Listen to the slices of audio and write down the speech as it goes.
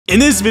In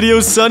this video,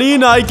 Sunny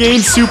and I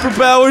gained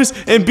superpowers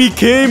and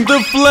became the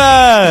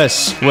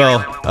Flash.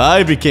 Well,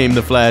 I became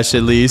the Flash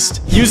at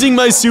least. Using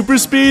my super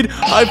speed,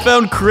 I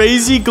found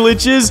crazy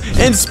glitches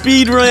and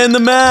speedran the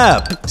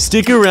map.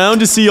 Stick around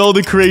to see all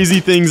the crazy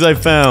things I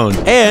found.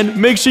 And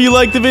make sure you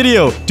like the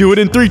video. Do it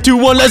in 3, 2,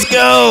 1, let's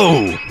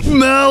go!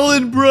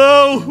 Melon,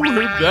 bro,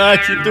 we're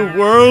back at the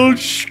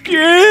world's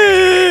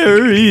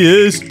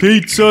scariest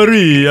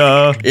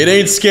pizzeria. It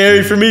ain't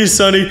scary for me,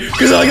 Sunny,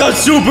 because I got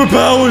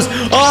superpowers.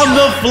 I'm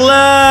the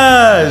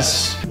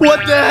Flash.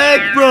 What the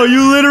heck, bro?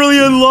 You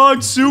literally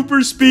unlocked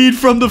super speed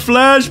from the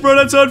Flash, bro.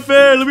 That's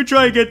unfair. Let me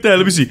try and get that.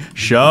 Let me see.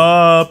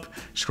 Shop.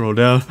 Scroll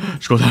down.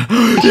 Scroll down.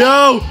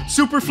 Yo!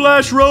 Super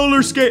Flash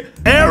roller skate.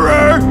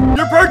 Error!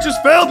 Your purchase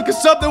failed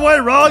because something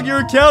went wrong.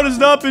 Your account has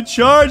not been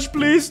charged.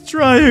 Please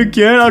try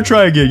again. I'll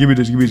try again. Give me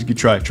this. Give me this.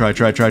 Try. Melon!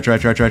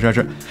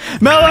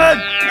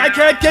 I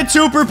can't get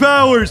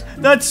superpowers.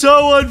 That's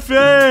so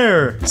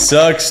unfair.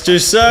 Sucks to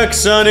suck,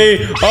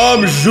 Sunny.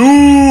 I'm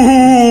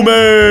zooming.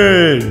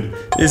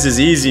 This is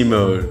easy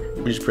mode.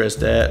 We just press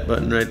that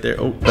button right there.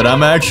 Oh, but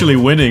I'm actually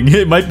winning.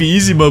 It might be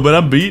easy mode, but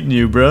I'm beating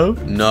you, bro.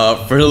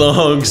 Not for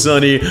long,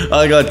 Sunny.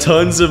 I got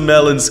tons of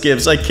melon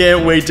skips. I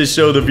can't wait to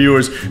show the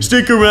viewers.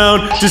 Stick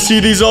around to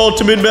see these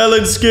ultimate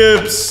melon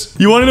skips.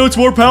 You want to know what's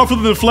more powerful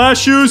than the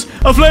Flash shoes?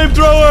 A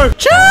flamethrower.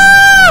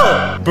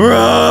 Chill!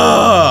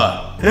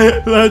 Bruh!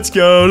 Let's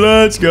go,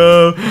 let's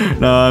go.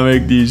 Now I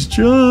make these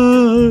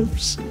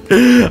jumps.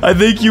 I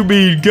think you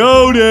mean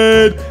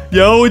goated.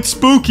 Yo, it's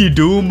spooky.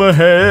 Doom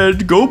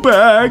ahead. Go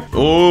back.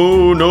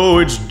 Oh, no,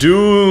 it's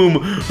Doom.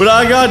 But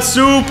I got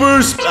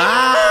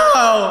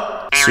Ow!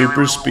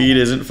 Super speed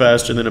isn't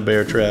faster than a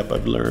bear trap,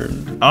 I've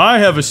learned. I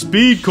have a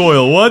speed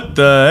coil. What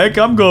the heck?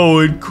 I'm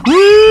going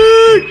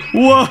quick.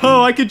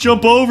 Whoa, I could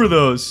jump over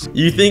those.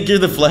 You think you're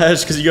the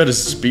Flash because you got a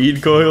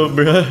speed coil,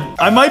 bruh?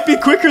 I might be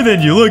quicker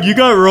than you. Look, you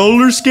got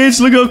roller skates.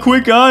 Look how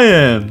quick I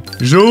am.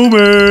 Zoom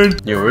in.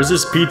 Yo, where's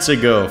this pizza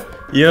go?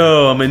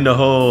 Yo, I'm in the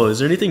hole. Is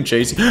there anything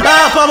chasing?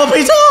 Ah, Papa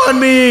Pizza on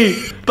me!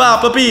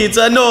 Papa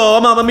Pizza, no,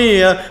 Mamma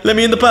Mia. Let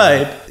me in the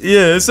pipe.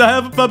 Yes, I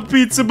have a Papa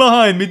Pizza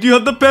behind me. Do you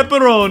have the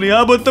pepperoni?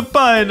 How about the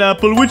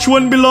pineapple? Which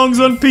one belongs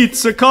on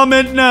pizza?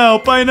 Comment now.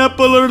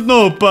 Pineapple or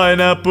no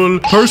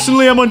pineapple?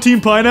 Personally, I'm on team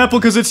pineapple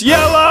because it's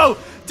yellow.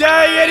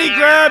 Dang it, he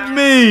grabbed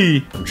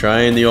me. I'm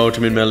trying the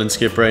ultimate melon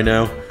skip right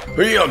now.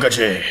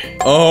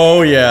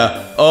 Oh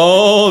yeah,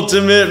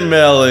 ultimate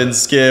melon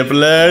skip,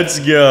 let's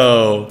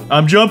go.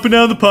 I'm jumping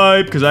down the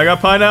pipe because I got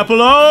pineapple.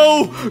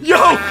 Oh, yo,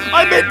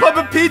 I made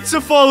Papa Pizza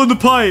fall in the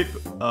pipe.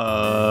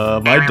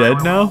 Am I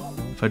dead now?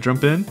 If I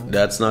jump in?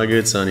 That's not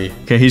good, Sunny.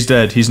 Okay, he's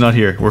dead. He's not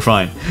here. We're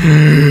fine.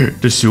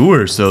 The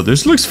sewers, though.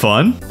 This looks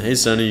fun. Hey,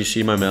 Sunny, you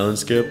see my melon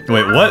skip?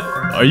 Wait, what?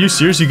 Are you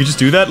serious? You could just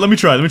do that? Let me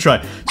try.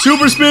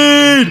 Super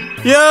speed!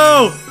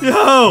 Yo!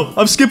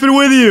 I'm skipping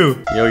with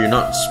you. Yo, you're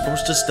not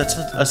supposed to... That's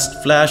a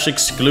Flash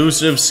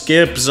exclusive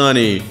skip,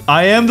 Sunny.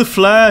 I am the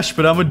Flash,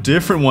 but I'm a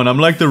different one. I'm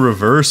like the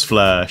reverse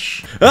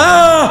Flash.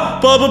 Ah!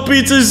 Papa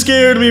Pizza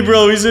scared me,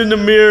 bro. He's in the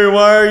mirror.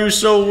 Why are you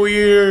so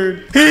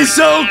weird? He's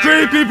so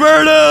creepy.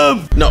 Burn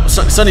him! No,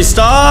 Sunny,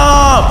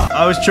 stop!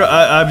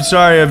 I'm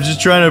sorry. I'm just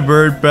trying to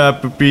burn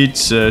Papa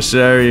Pizza.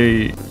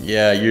 Sorry.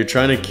 Yeah, you're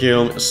trying to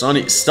kill me.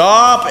 Sunny,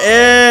 stop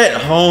it!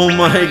 Oh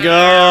my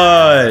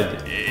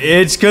god.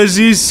 It's because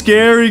he's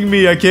scaring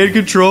me. I can't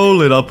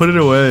control it. I'll put it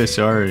away.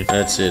 Sorry.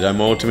 That's it.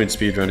 I'm ultimate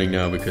speedrunning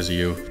now because of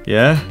you.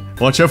 Yeah?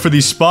 Watch out for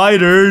these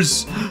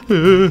spiders.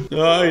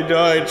 I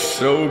died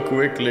so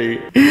quickly.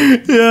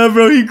 Yeah,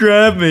 bro, he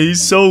grabbed me.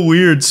 He's so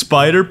weird.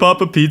 Spider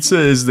Papa Pizza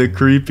is the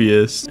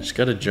creepiest. Just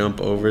gotta jump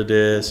over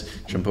this.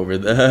 Jump over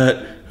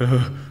that.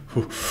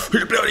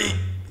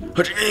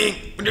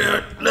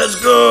 Let's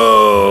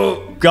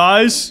go.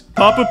 Guys,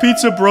 Papa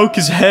Pizza broke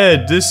his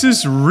head. This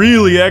is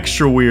really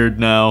extra weird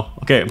now.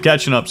 Okay, I'm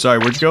catching up. Sorry,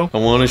 where'd you go? I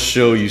want to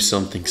show you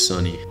something,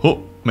 Sunny.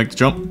 Oh. Make the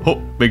jump.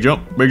 Oh, big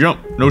jump.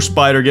 No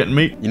spider getting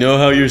me. You know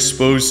how you're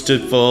supposed to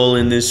fall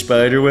in this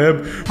spider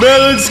web?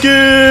 Melon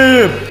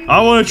skip! I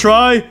want to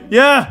try.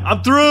 Yeah,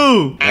 I'm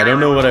through. I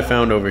don't know what I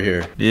found over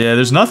here. Yeah,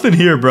 there's nothing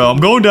here, bro. I'm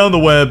going down the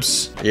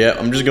webs. Yeah,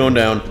 I'm just going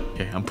down.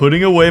 Okay, I'm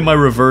putting away my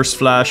reverse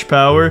Flash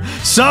power.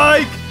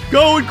 Psych!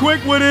 Going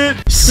quick with it.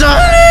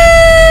 Sunny!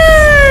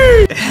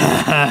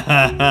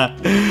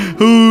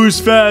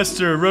 Who's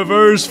faster,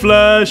 reverse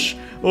Flash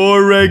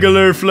or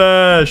regular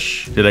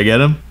Flash? Did I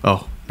get him?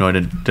 Oh. No, I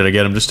didn't. Did I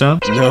get him this time?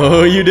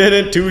 No, you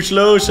didn't. Too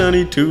slow,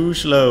 Sunny. Too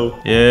slow.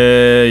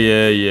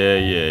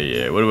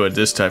 Yeah. What about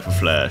this type of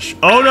Flash?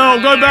 Oh, no.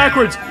 I'm going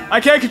backwards. I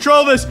can't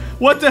control this.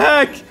 What the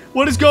heck?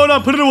 What is going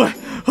on? Put it away.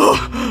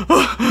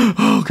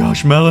 Oh,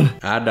 gosh, Melon.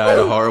 I died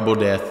a horrible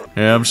death.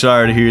 Yeah, I'm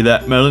sorry to hear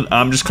that, Melon.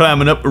 I'm just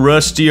climbing up a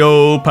rusty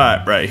old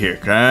pipe right here.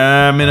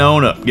 Climbing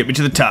on up. Get me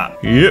to the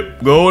top.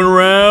 Yep, going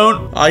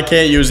around. I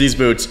can't use these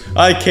boots.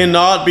 I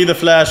cannot be the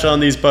Flash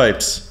on these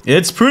pipes.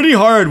 It's pretty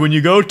hard when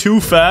you go too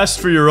fast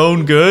for your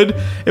own good.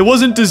 It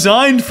wasn't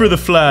designed for the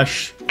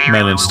Flash.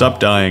 Melon, stop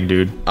dying,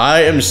 dude.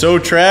 I am so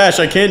trash.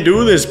 I can't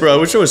do this, bro. I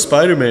wish I was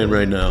Spider-Man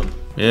right now.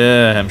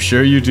 Yeah, I'm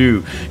sure you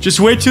do. Just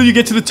wait till you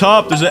get to the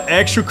top. There's an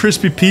extra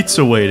crispy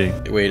pizza waiting.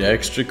 Wait,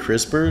 extra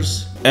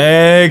crispers?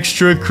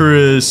 Extra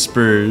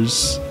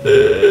crispers.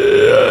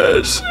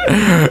 Yes.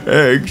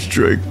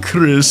 Extra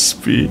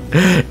crispy.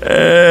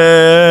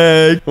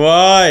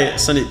 Why?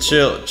 Sunny,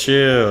 chill.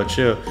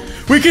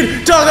 We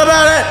can talk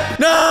about it!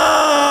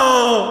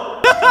 No!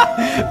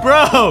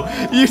 Bro,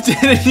 you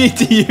didn't need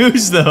to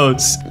use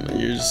those.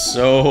 You're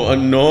so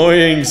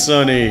annoying,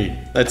 Sunny.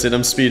 That's it,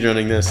 I'm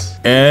speedrunning this.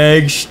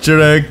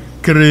 Extra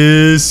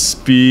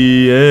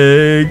crispy,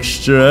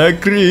 extra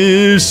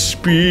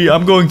crispy.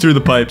 I'm going through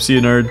the pipe, see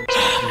you, nerd.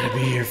 I'm gonna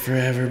be here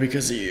forever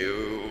because of you.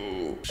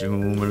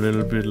 Zoom a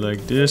little bit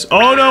like this.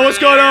 Oh no, what's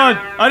going on?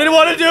 I didn't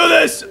want to do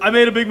this! I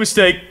made a big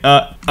mistake.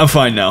 I'm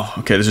fine now.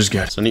 Okay, this is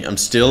good. Sunny, I'm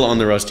still on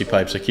the rusty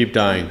pipes. I keep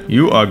dying.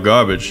 You are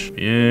garbage.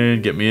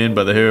 Get me in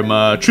by the hair of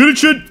my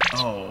chin.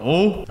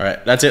 Oh.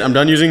 Alright, that's it. I'm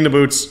done using the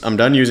boots. I'm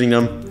done using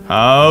them.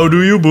 How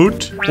do you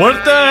boot?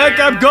 What the heck?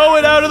 I'm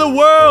going out of the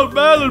world,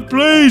 Melon.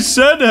 Please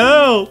send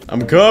help.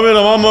 I'm coming.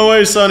 I'm on my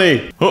way,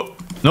 Sunny. Oh.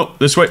 No,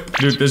 this way.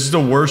 Dude, this is the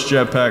worst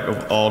jetpack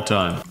of all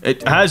time.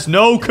 It has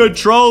no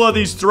control of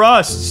these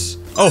thrusts.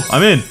 Oh,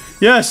 I'm in.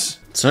 Yes.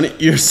 Sunny,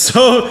 you're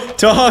so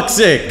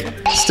toxic.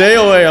 Stay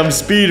away. I'm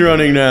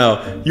speedrunning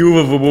now. You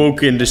have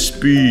awoken to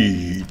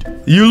speed.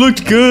 You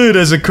looked good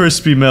as a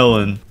crispy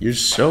melon. You're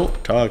so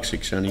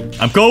toxic, Sunny.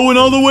 I'm going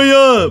all the way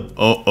up.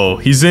 Oh,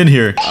 he's in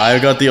here. I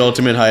got the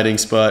ultimate hiding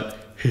spot.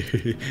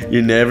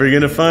 You're never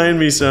gonna find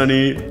me,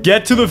 Sunny.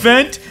 Get to the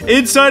vent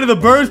inside of the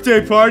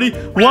birthday party.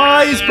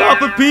 Why is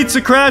Papa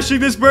Pizza crashing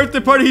this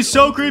birthday party? He's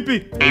so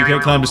creepy. Oh, you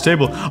can't climb his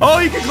table. Oh,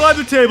 you can climb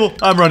the table.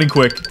 I'm running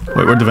quick.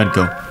 Wait, where'd the vent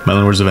go?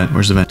 Melon, where's the vent?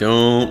 Where's the vent?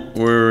 Don't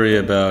worry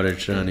about it,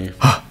 Sunny.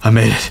 I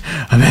made it.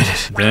 I made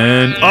it.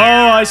 Then,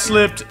 I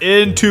slipped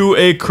into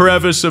a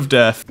crevice of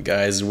death.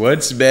 Guys,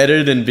 what's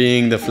better than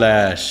being the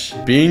Flash?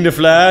 Being the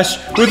Flash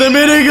with a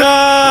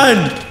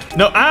minigun!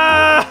 No,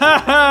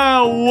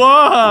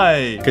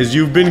 why? Because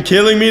you've been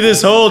killing me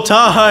this whole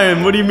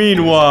time. What do you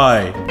mean,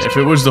 why? If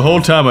it was the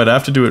whole time, I'd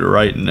have to do it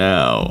right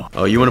now.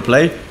 Oh, you want to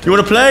play? You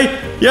want to play?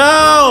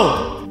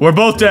 Yo! We're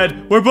both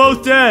dead. We're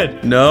both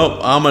dead. No,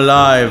 I'm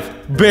alive.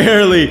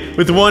 Barely,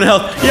 with 1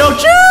 health. Yo,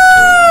 choo!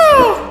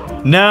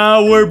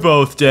 Now we're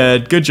both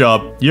dead. Good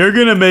job. You're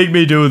gonna make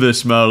me do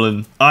this,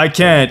 Melon. I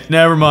can't.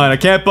 Never mind. I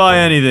can't buy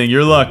anything.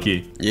 You're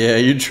lucky. Yeah,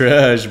 you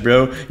trash,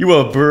 bro. You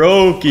a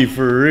brokey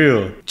for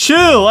real.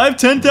 Chill. I have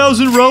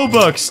 10,000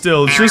 Robux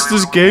still. It's just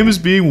this game is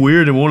being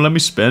weird and won't let me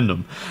spend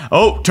them.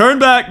 Oh, turn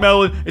back,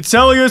 Melon. It's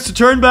telling us to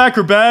turn back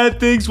or bad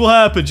things will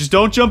happen. Just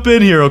don't jump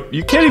in here.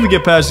 You can't even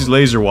get past these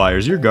laser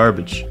wires. You're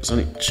garbage.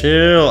 Sonny,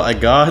 chill. I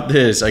got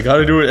this. I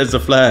gotta do it as the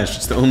Flash.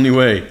 It's the only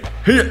way.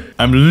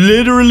 I'm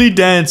literally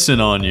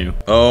dancing on you.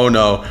 Oh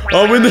no.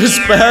 I'm in the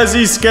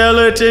spazzy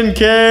skeleton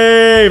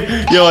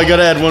cave. Yo, I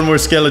gotta add one more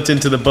skeleton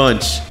to the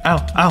bunch.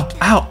 Ow, ow,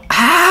 ow,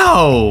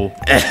 ow.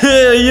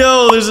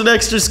 Yo, there's an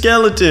extra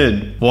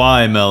skeleton.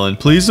 Why, Melon?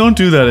 Please don't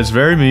do that. It's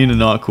very mean and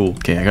not cool.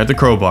 Okay, I got the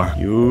crowbar.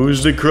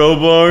 Use the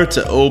crowbar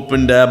to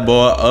open that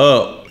boy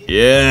up.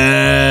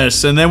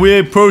 Yes, and then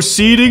we're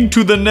proceeding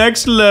to the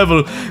next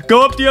level.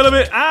 Go up the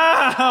elevator.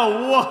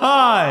 Ow,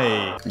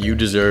 why? You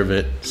deserve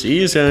it. See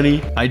you,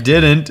 Sunny. I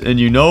didn't, and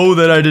you know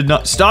that I did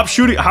not. Stop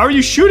shooting. How are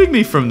you shooting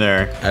me from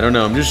there? I don't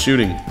know. I'm just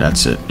shooting.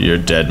 That's it. You're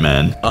dead,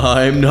 man.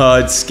 I'm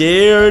not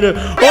scared.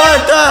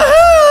 What the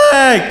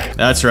heck?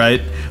 That's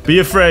right. Be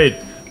afraid.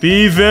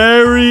 Be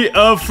very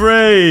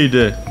afraid.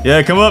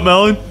 Yeah, come up,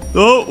 Melon.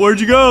 Oh,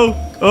 where'd you go?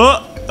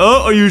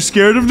 Oh, are you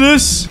scared of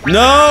this? No,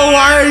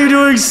 why are you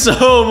doing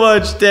so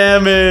much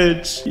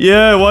damage?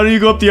 Yeah, why don't you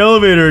go up the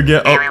elevator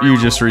again? Oh, you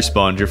just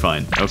respawned. You're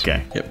fine.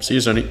 Okay. Yep, see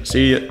you, Sunny.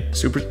 See you.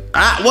 Super.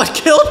 Ah, what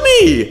killed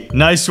me?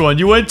 Nice one.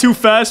 You went too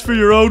fast for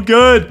your own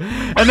good.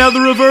 And now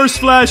the reverse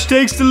flash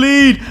takes the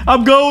lead.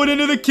 I'm going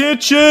into the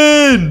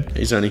kitchen.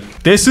 Hey, Sunny.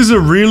 This is a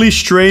really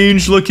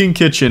strange looking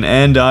kitchen,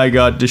 and I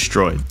got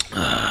destroyed.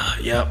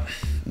 Yep.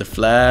 The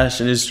Flash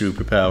and his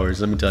superpowers,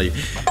 let me tell you.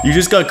 You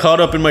just got caught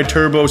up in my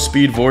turbo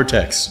speed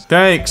vortex.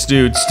 Thanks,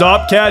 dude.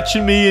 Stop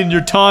catching me in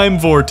your time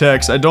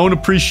vortex. I don't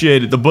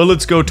appreciate it. The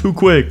bullets go too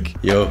quick.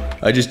 Yo,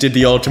 I just did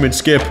the ultimate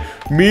skip.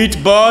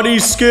 Meat body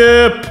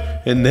skip!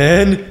 And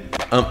then,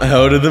 I'm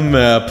out of the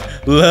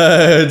map.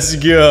 Let's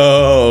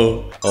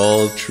go!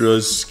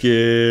 Ultra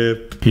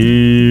skip.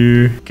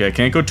 Here. Okay, I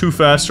can't go too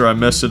fast or I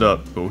mess it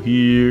up. Go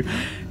here.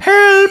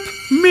 Help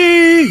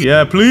me!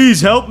 Yeah,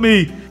 please help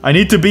me. I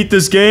need to beat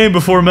this game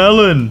before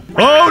Melon.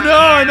 Oh no,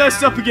 I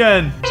messed up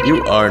again.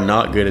 You are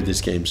not good at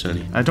this game,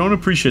 Sunny. I don't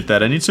appreciate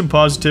that. I need some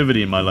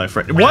positivity in my life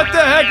right now. What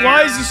the heck?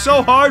 Why is this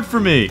so hard for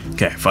me?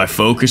 Okay, if I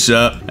focus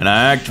up and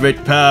I activate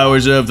the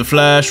powers of the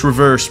Flash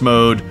reverse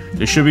mode,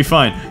 this should be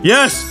fine.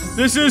 Yes,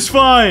 this is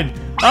fine.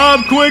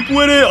 I'm quick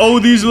with it. Oh,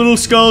 these little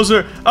skulls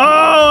are...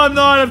 Oh, I'm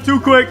not. I'm too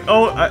quick.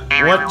 Oh,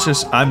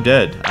 what? I'm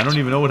dead. I don't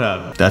even know what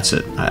happened. That's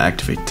it. I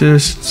activate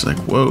this. It's like,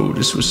 whoa,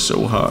 this was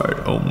so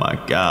hard. Oh my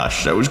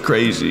gosh, that was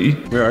crazy.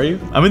 Where are you?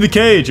 I'm in the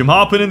cage. I'm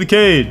hopping in the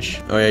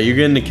cage. Oh yeah, you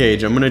get in the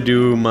cage. I'm gonna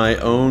do my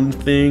own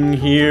thing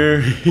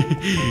here.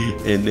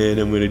 And then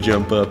I'm gonna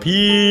jump up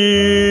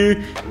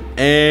here.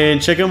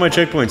 And check out my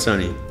checkpoint,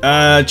 Sunny.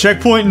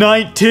 Checkpoint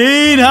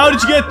 19? How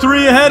did you get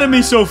 3 ahead of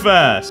me so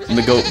fast? I'm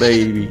the goat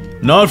baby.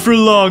 Not for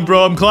long,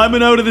 bro. I'm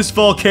climbing out of this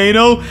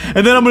volcano,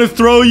 and then I'm gonna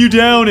throw you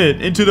down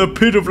it into the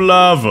pit of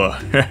lava.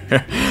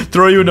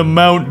 Throw you into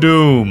Mount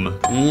Doom.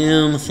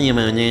 We'll see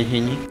about that,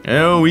 honey.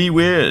 Oh, we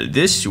will.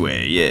 This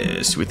way,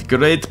 yes. With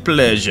great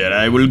pleasure.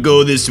 I will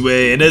go this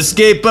way and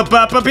escape.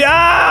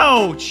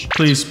 Ouch!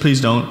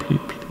 Please don't.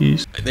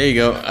 Please. There you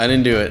go. I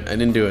didn't do it. I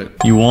didn't do it.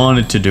 You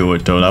wanted to do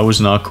it, though. That was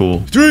not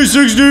cool.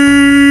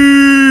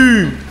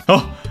 360!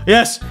 Oh,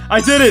 yes. I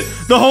did it.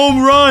 The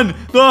home run.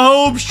 The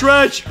home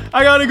stretch.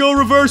 I gotta go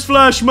reverse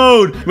flash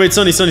mode. Wait,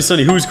 Sunny.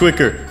 Who's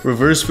quicker?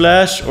 Reverse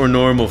flash or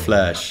normal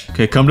flash?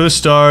 Okay, come to the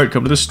start.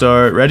 Come to the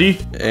start. Ready?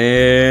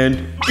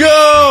 And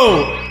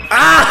go!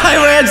 Ah, I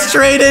ran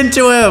straight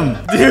into him.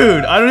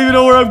 Dude, I don't even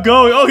know where I'm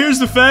going. Oh, here's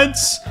the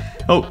fence.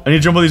 Oh, I need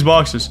to jump on these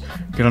boxes.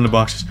 Get on the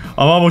boxes.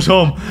 I'm almost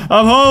home.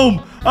 I'm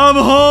home. I'm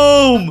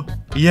home.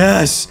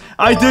 Yes,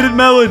 I did it,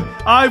 Melon.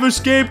 I've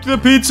escaped the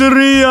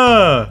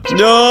pizzeria.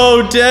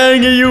 No,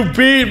 dang it, you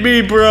beat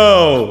me,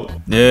 bro.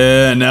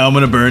 Yeah, now I'm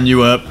gonna burn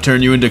you up,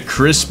 turn you into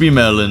crispy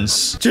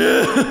melons.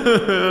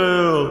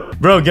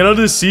 Bro, get on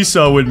the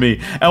seesaw with me.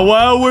 And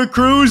while we're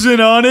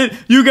cruising on it,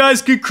 you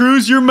guys can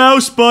cruise your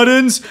mouse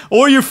buttons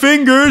or your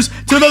fingers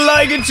to the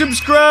like and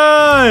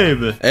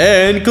subscribe.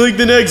 And click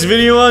the next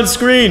video on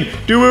screen.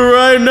 Do it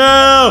right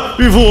now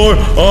before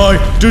I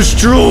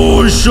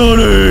destroy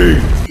Sunny.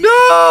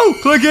 No!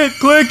 Click it!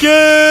 Click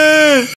it!